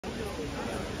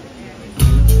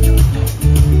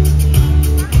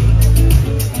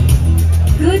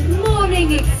Good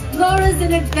morning, explorers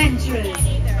and adventurers,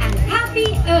 and happy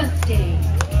Earth Day.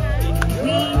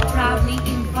 We proudly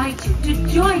invite you to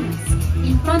join us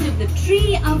in front of the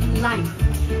Tree of Life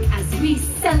as we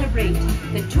celebrate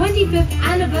the 25th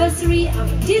anniversary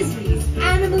of Disney's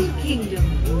Animal Kingdom.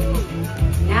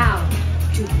 Now,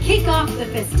 to kick off the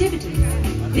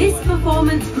festivities, this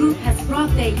performance group has brought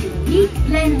their unique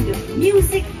blend of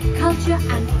music, culture,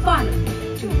 and fun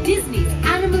to Disney's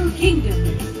Animal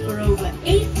Kingdom for over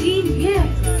 18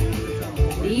 years.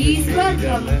 Please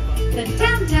welcome the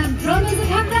Tam Tam Drummers of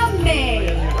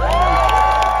Harambe.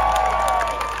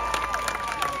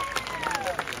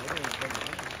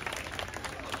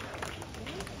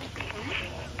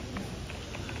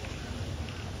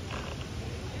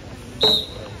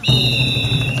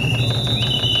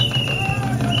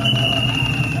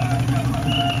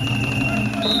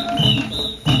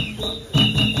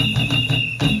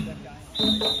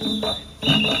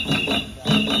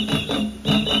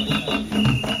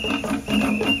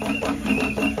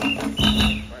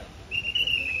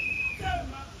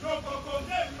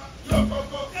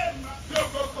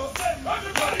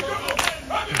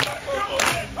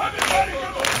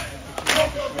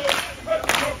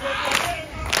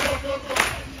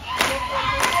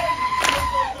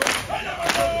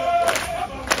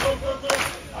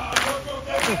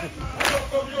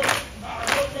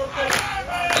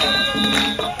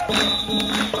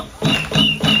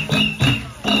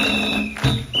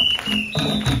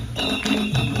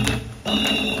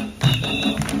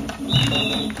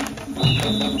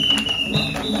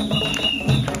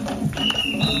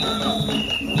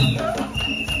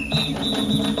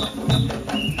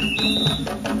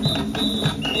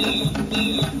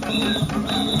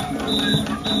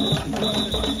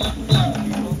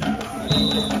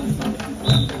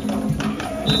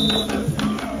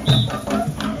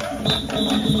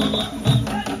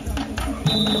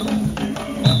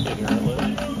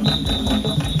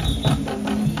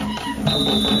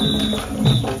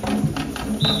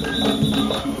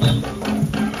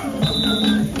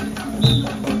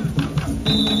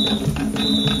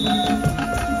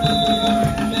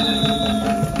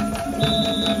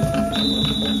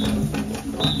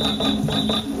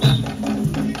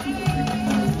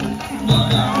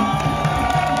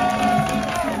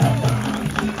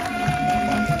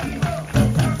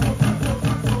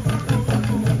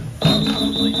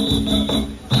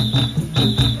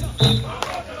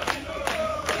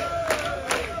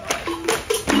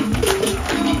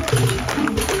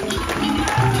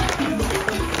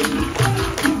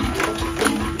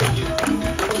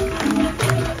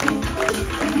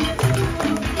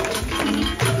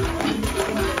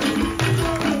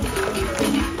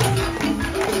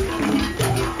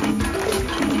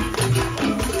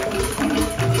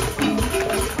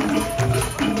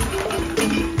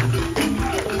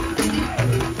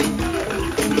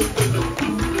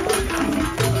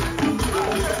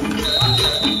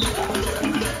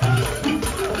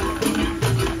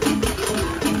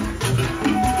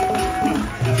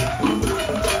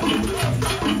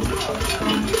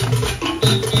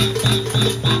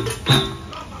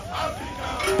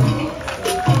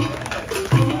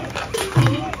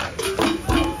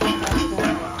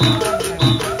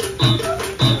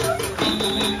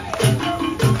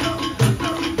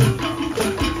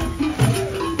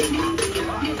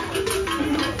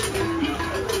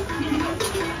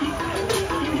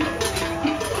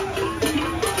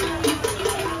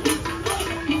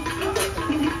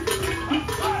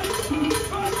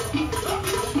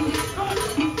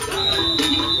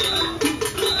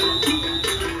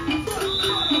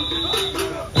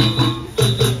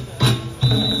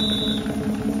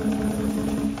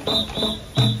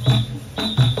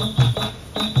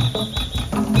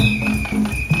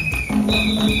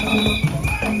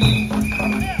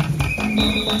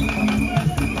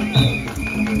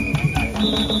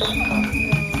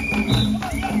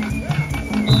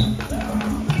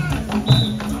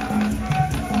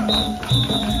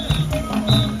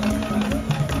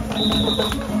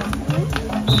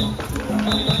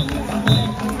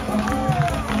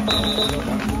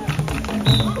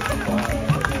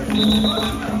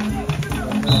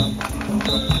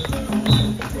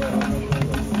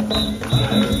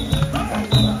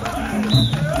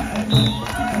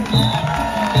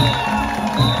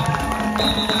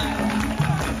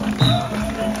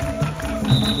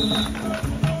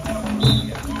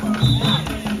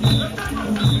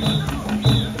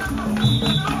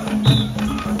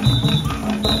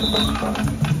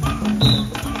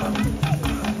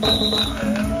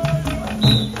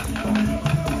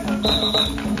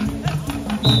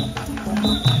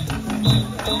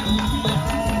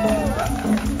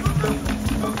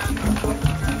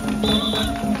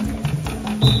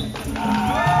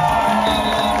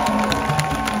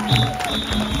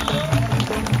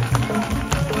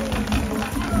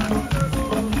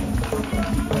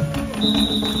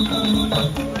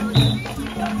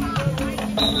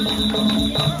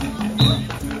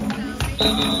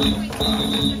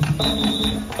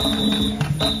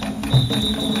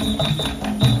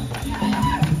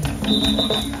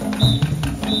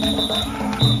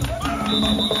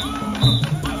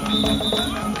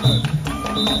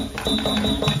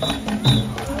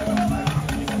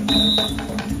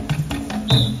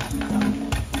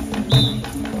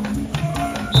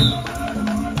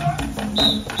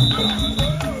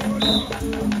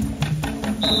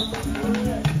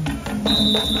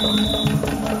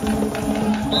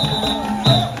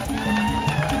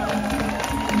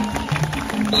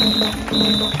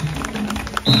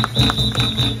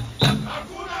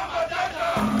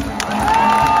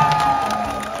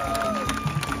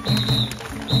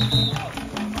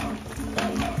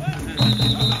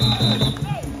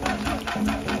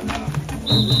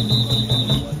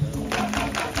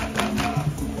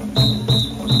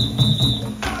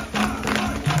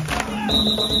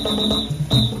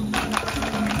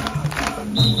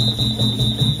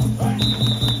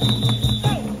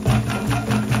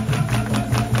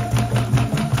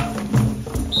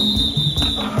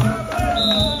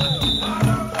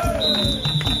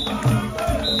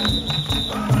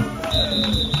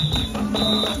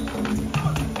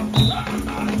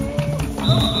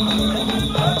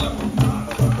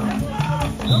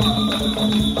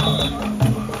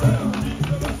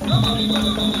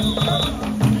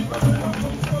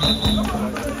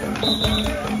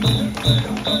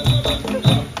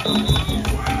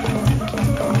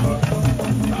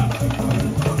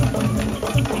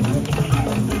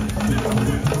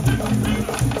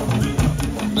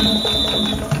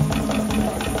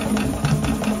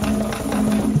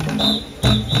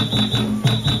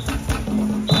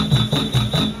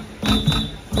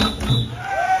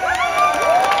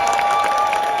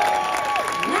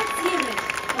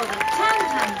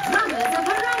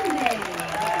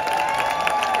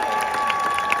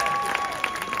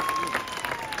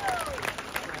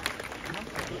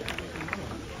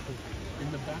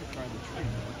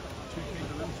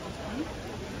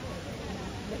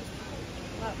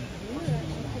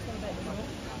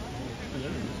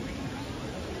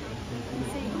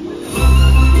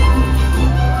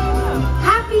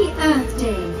 Happy Earth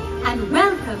Day and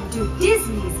welcome to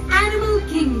Disney's Animal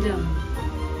Kingdom.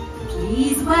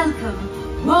 Please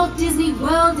welcome Walt Disney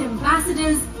World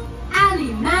Ambassadors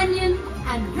Ali Mannion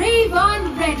and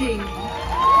Rayvon Redding.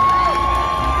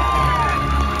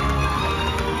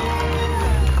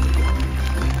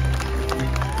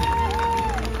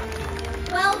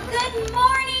 Well, good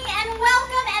morning and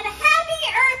welcome and happy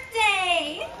Earth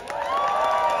Day!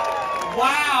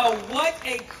 Wow, what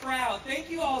a crowd. Thank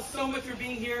you all so much for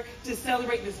being here to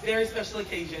celebrate this very special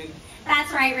occasion.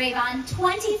 That's right, Rayvon.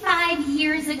 25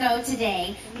 years ago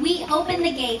today, we opened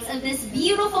the gates of this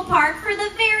beautiful park for the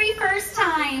very first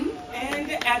time.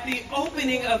 And at the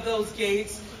opening of those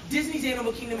gates, Disney's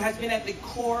Animal Kingdom has been at the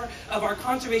core of our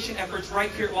conservation efforts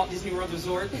right here at Walt Disney World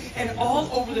Resort. And all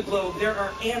over the globe, there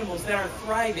are animals that are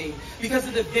thriving because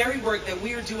of the very work that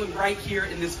we are doing right here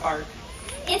in this park.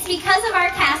 It's because of our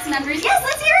cast members. Yes,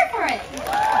 let's hear it for it.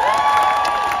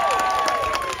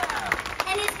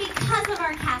 And it's because of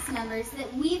our cast members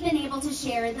that we've been able to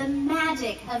share the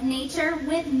magic of nature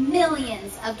with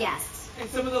millions of guests. And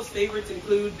some of those favorites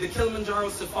include the Kilimanjaro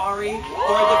Safari or the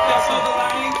Festival of the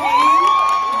Lion King.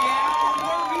 Yeah, or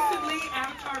more recently,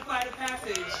 Avatar Flight of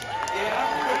Passage.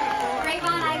 Yeah.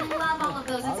 Rayvon, I love all of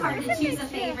those. It's hard to choose a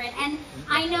favorite. And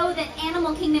I know that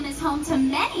Animal Kingdom is home to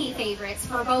many favorites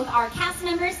for both our cast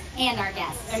members and our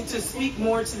guests. And to speak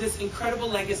more to this incredible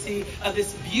legacy of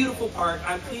this beautiful park,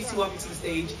 I'm pleased to welcome to the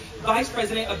stage Vice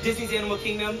President of Disney's Animal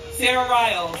Kingdom, Sarah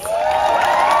Riles.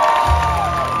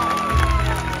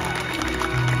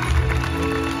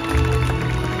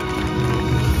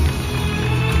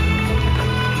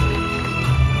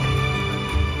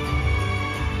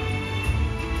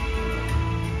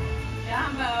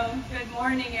 Good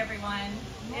morning, everyone.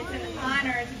 It's an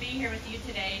honor to be here with you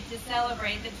today to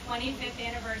celebrate the 25th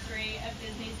anniversary of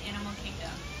Disney's Animal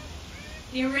Kingdom.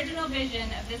 The original vision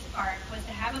of this park was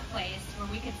to have a place where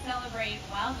we could celebrate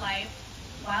wildlife,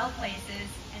 wild places,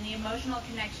 and the emotional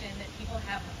connection that people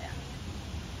have with them.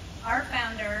 Our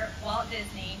founder, Walt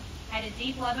Disney, had a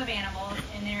deep love of animals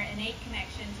and their innate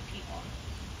connection to people.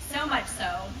 So much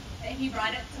so that he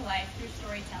brought it to life through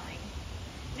storytelling.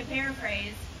 To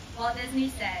paraphrase, Walt Disney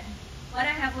said, "What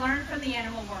I have learned from the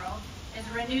animal world is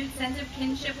a renewed sense of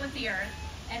kinship with the earth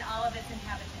and all of its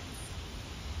inhabitants."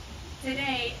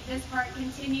 Today, this park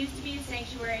continues to be a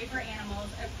sanctuary for animals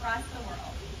across the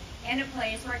world and a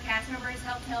place where cast members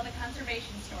help tell the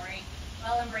conservation story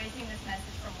while embracing this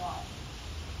message from Walt.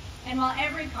 And while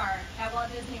every park at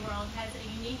Walt Disney World has a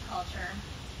unique culture,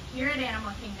 here at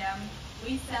Animal Kingdom,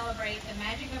 we celebrate the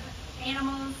magic of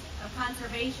animals, of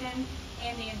conservation,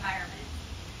 and the environment.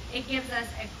 It gives us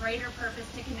a greater purpose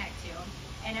to connect to,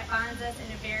 and it bonds us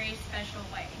in a very special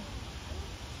way.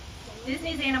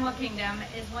 Disney's Animal Kingdom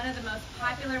is one of the most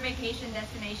popular vacation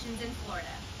destinations in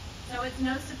Florida, so it's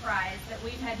no surprise that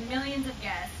we've had millions of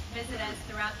guests visit us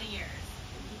throughout the years.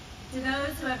 To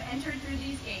those who have entered through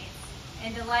these gates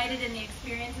and delighted in the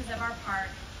experiences of our park,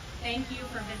 thank you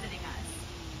for visiting us.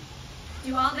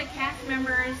 To all the cast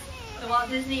members, the Walt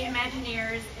Disney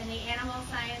Imagineers, and the Animal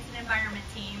Science and Environment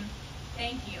team,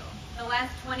 thank you. The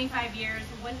last 25 years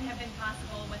wouldn't have been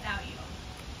possible without you.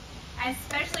 I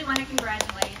especially want to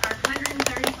congratulate our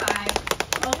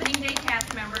 135 opening day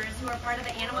cast members who are part of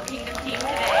the Animal Kingdom team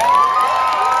today.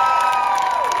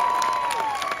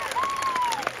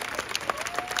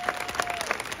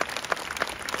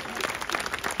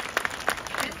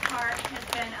 This park has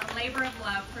been a labor of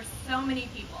love for so many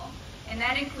people, and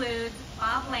that includes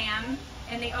Bob Lamb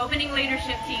and the opening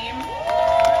leadership team,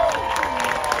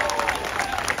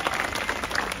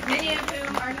 many of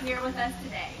whom are here with us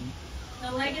today.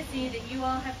 The legacy that you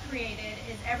all have created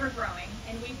is ever growing,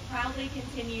 and we proudly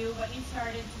continue what you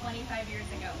started 25 years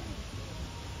ago.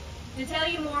 To tell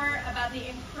you more about the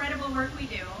incredible work we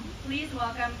do, please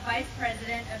welcome Vice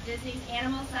President of Disney's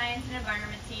Animal Science and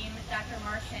Environment team, Dr.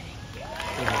 Mark Penning.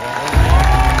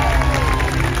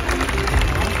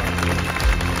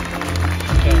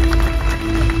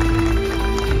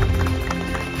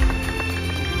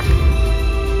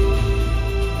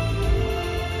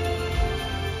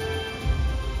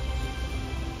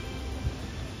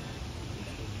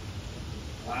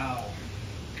 Wow.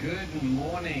 Good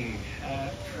morning,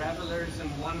 travelers and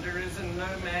wanderers and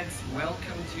nomads.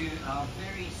 Welcome to our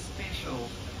very special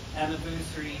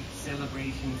anniversary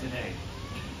celebration today.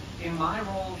 In my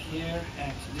role here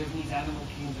at Disney's Animal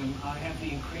Kingdom, I have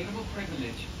the incredible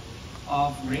privilege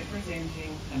of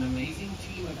representing an amazing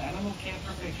team of animal care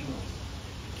professionals,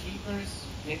 keepers,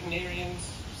 veterinarians,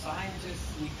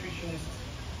 scientists, nutritionists,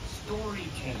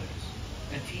 storytellers,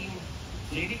 a team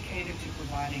dedicated to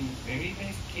providing the very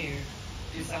best care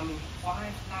to some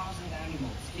 5,000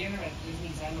 animals here at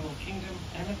Disney's Animal Kingdom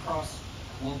and across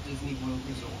Walt Disney World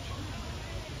Resort.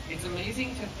 It's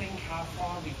amazing to think how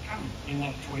far we've come in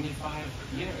that 25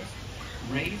 years,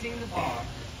 raising the bar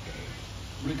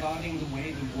regarding the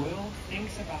way the world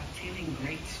thinks about telling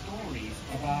great stories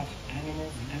about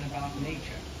animals and about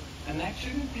nature. And that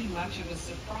shouldn't be much of a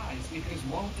surprise because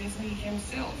Walt Disney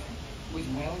himself was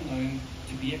well known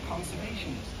to be a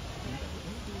conservationist.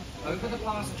 Over the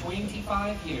past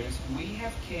 25 years, we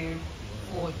have cared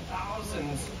for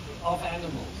thousands of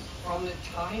animals, from the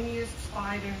tiniest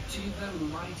spider to the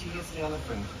mightiest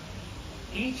elephant.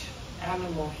 Each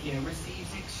animal here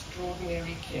receives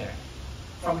extraordinary care,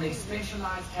 from their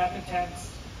specialized habitats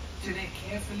to their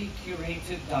carefully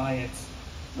curated diets,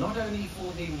 not only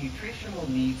for their nutritional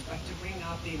needs, but to bring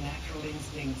out their natural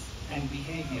instincts and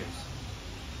behaviors.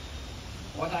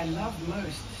 What I love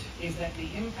most is that the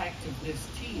impact of this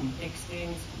team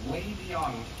extends way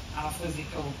beyond our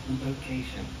physical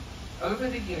location. Over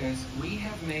the years, we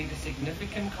have made a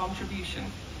significant contribution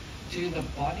to the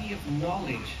body of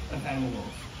knowledge of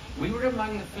animals. We were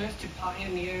among the first to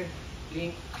pioneer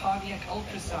doing cardiac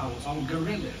ultrasounds on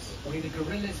gorillas, where the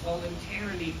gorillas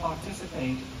voluntarily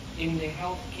participate in their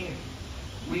health care.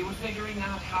 We were figuring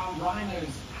out how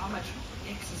much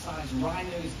exercise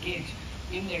rhinos get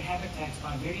in their habitats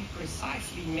by very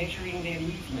precisely measuring their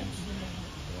movements.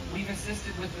 We've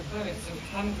assisted with the births of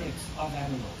hundreds of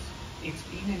animals. It's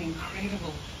been an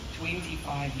incredible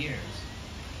 25 years.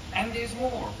 And there's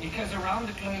more, because around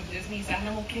the globe, Disney's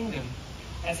Animal Kingdom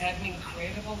has had an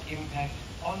incredible impact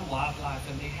on wildlife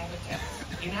and their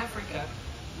habitats. In Africa,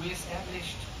 we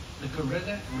established the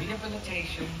Gorilla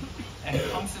Rehabilitation and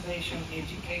Conservation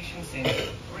Education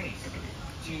Center, GRACE,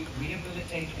 to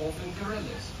rehabilitate orphan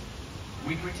gorillas.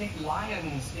 We protect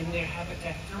lions in their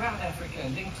habitat throughout Africa,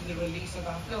 linked to the release of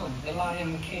our film, The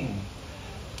Lion King.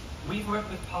 We've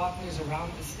worked with partners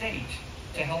around the state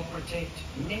to help protect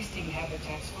nesting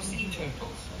habitats for sea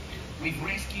turtles. We've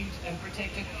rescued and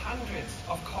protected hundreds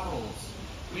of corals.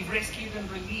 We've rescued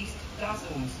and released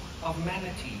dozens of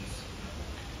manatees.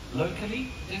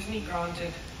 Locally, Disney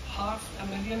granted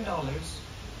 $500,000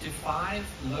 to 5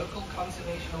 local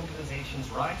conservation organizations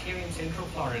right here in Central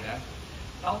Florida,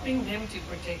 helping them to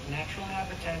protect natural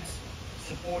habitats,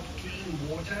 support clean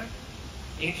water,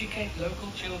 educate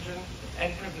local children,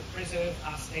 and preserve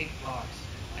our state parks,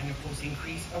 and of course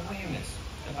increase awareness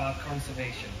about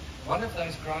conservation. One of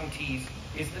those grantees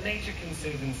is the Nature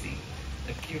Conservancy,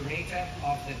 the curator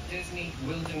of the Disney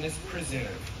Wilderness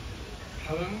Preserve,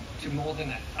 home to more than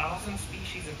 1,000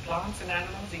 species of plants and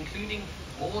animals, including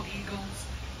bald eagles,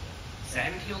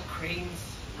 sandhill cranes,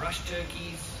 rush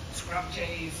turkeys, scrub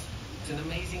jays. It's an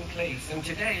amazing place. And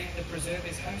today, the preserve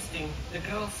is hosting the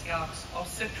Girl Scouts of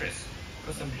Citrus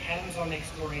for some hands-on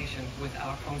exploration with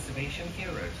our conservation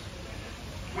heroes.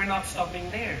 We're not stopping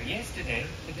there. Yesterday,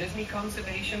 the Disney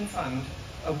Conservation Fund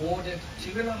awarded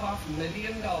 $2.5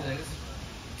 million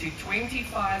to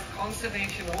 25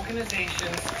 conservation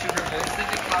organizations to reverse the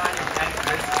decline of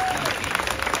at-risk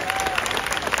species.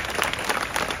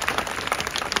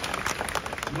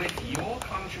 With your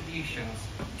contributions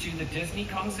to the Disney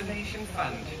Conservation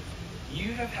Fund,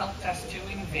 you have helped us to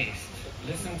invest,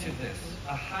 listen to this,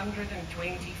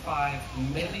 $125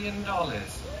 million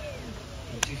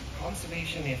into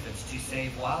conservation efforts to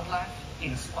save wildlife,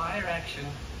 inspire action,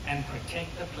 and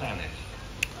protect the planet.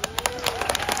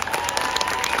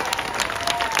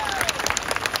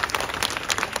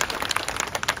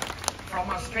 From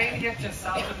Australia to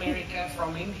South America,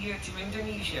 from India to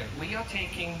Indonesia, we are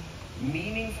taking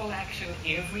meaningful action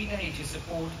every day to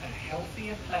support a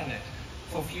healthier planet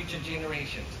for future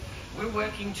generations. We're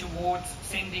working towards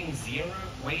sending zero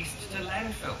waste to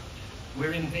landfill.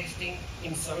 We're investing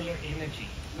in solar energy.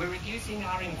 We're reducing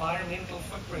our environmental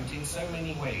footprint in so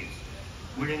many ways.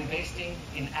 We're investing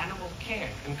in animal care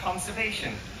and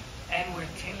conservation. And we're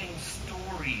telling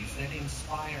stories that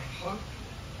inspire hope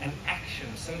and action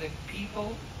so that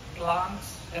people,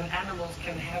 plants, and animals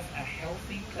can have a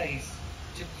healthy place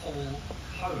to call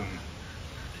home.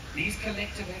 These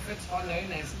collective efforts are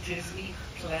known as Disney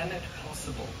Planet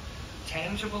Possible,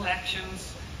 tangible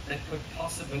actions that put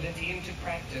possibility into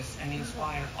practice and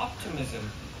inspire optimism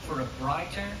for a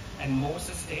brighter and more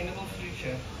sustainable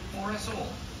future for us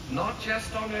all, not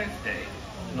just on Earth Day,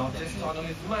 not just on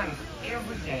Earth Month,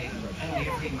 every day and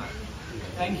every month.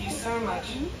 Thank you so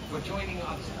much for joining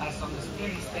us on this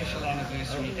very special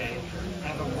anniversary day.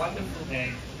 Have a wonderful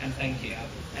day, and thank you.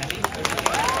 Thank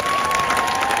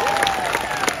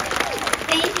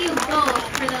you both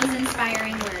for those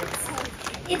inspiring words.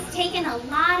 It's taken a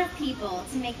lot of people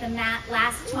to make the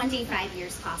last 25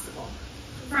 years possible.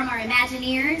 From our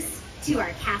Imagineers, to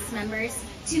our cast members,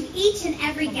 to each and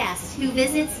every guest who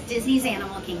visits Disney's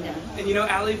Animal Kingdom. And you know,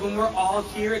 Allie, when we're all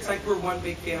here, it's like we're one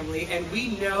big family, and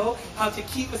we know how to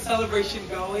keep a celebration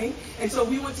going. And so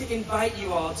we want to invite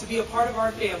you all to be a part of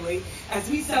our family as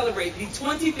we celebrate the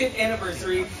 25th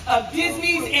anniversary of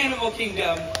Disney's Animal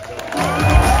Kingdom.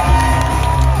 Celebrate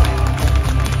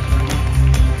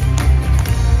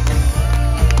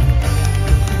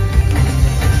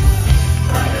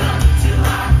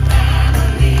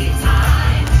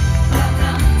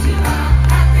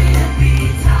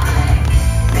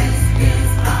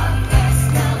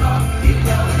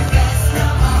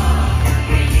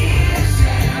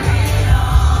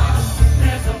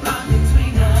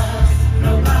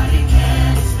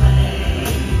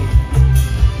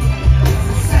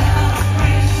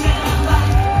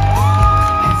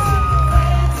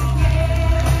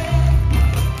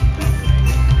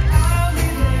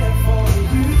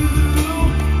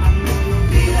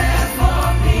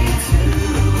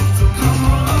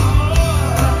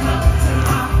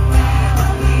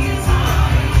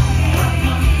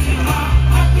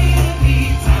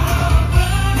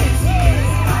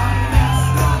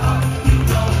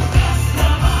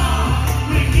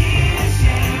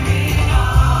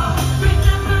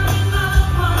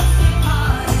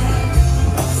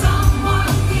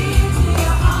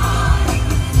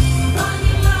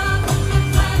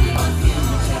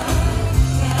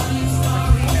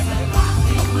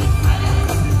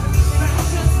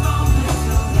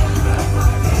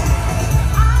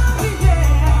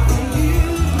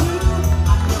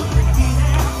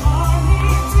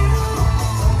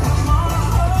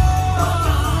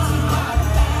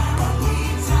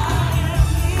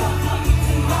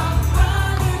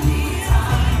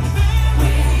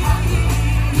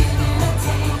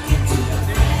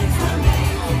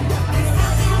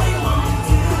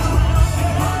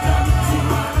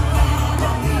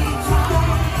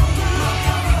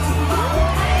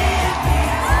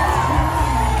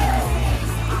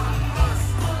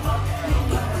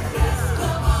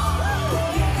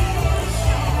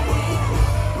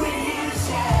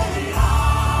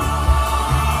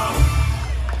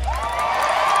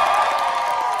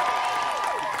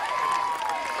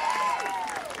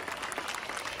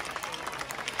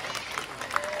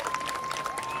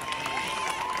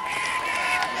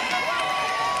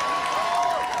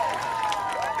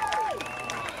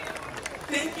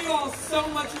so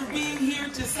much for being here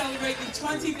to celebrate the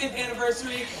 25th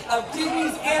anniversary of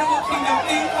Disney's Animal Kingdom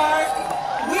theme park.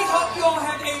 We hope you all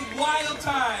have a wild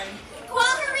time.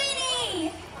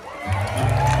 Quaharini!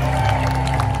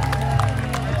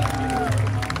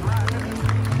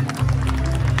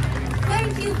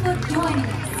 Thank you for joining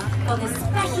us for this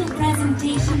special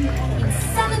presentation in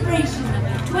celebration of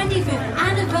the 25th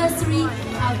anniversary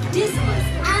of Disney's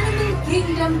Animal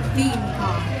Kingdom theme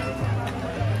park.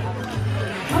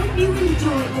 Hope you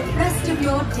enjoy the rest of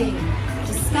your day,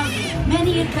 discovering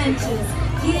many adventures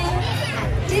here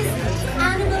at Disney's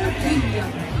Animal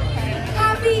Kingdom.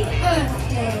 Happy Earth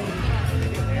Day!